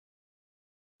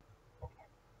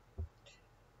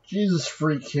Jesus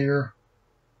freak here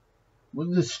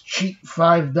with this cheap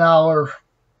 $5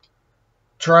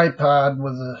 tripod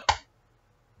with a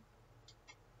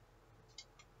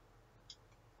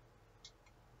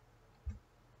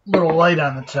little light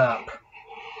on the top.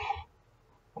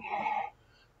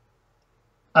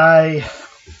 I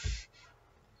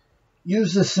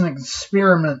use this in an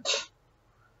experiment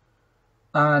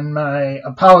on my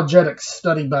apologetics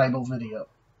study Bible video.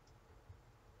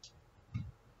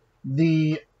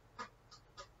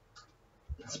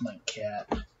 It's my cat.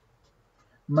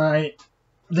 The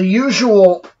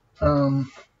usual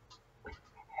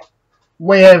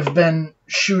way I've been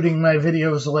shooting my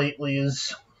videos lately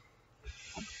is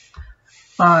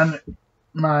on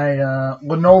my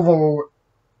Lenovo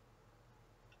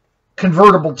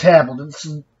convertible tablet. It's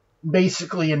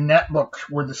basically a netbook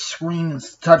where the screen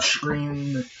is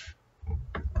touchscreen that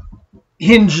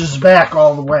hinges back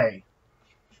all the way.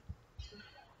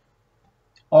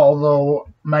 Although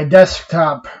my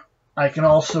desktop I can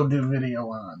also do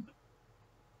video on.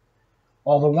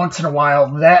 Although once in a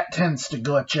while that tends to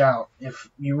glitch out.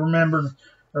 If you remember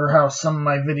or how some of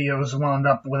my videos wound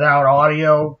up without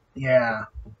audio, yeah.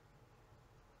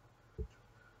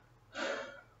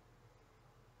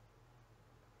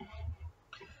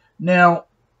 Now,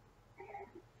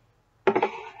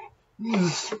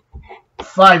 this is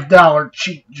 $5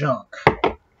 cheap junk.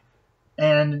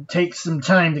 And it takes some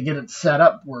time to get it set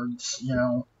upwards, you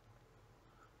know.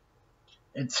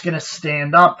 It's going to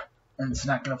stand up and it's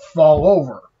not going to fall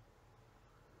over.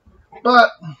 But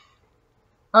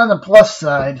on the plus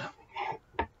side,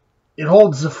 it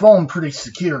holds the phone pretty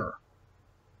secure.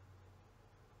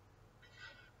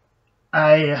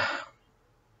 I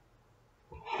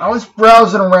was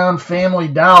browsing around Family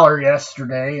Dollar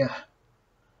yesterday.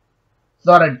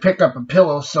 Thought I'd pick up a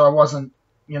pillow so I wasn't,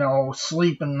 you know,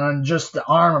 sleeping on just the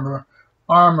arm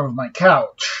of my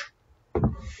couch.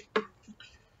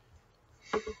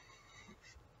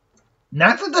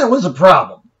 Not that that was a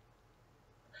problem.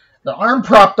 The arm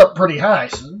propped up pretty high,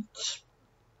 so it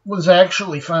was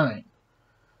actually fine.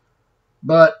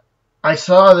 But I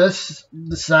saw this,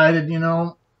 decided, you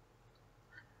know,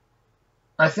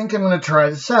 I think I'm going to try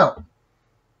this out.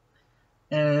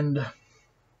 And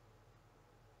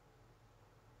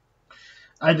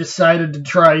I decided to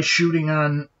try shooting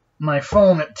on my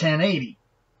phone at 1080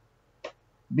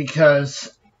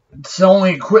 because it's the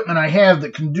only equipment I have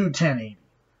that can do 1080.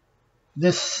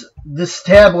 This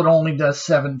tablet only does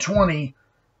 720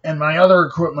 and my other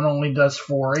equipment only does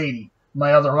 480.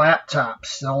 My other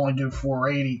laptops only do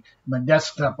 480. My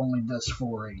desktop only does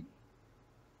 480.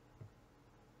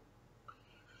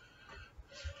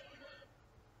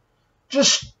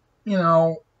 Just, you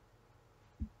know,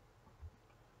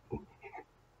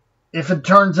 if it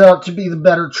turns out to be the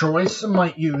better choice, I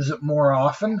might use it more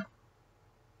often.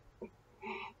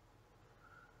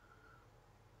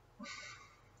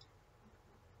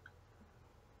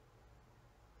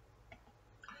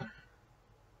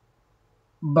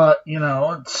 But, you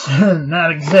know, it's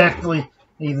not exactly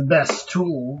the best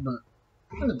tool, but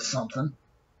it's something.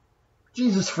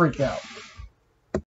 Jesus freak out.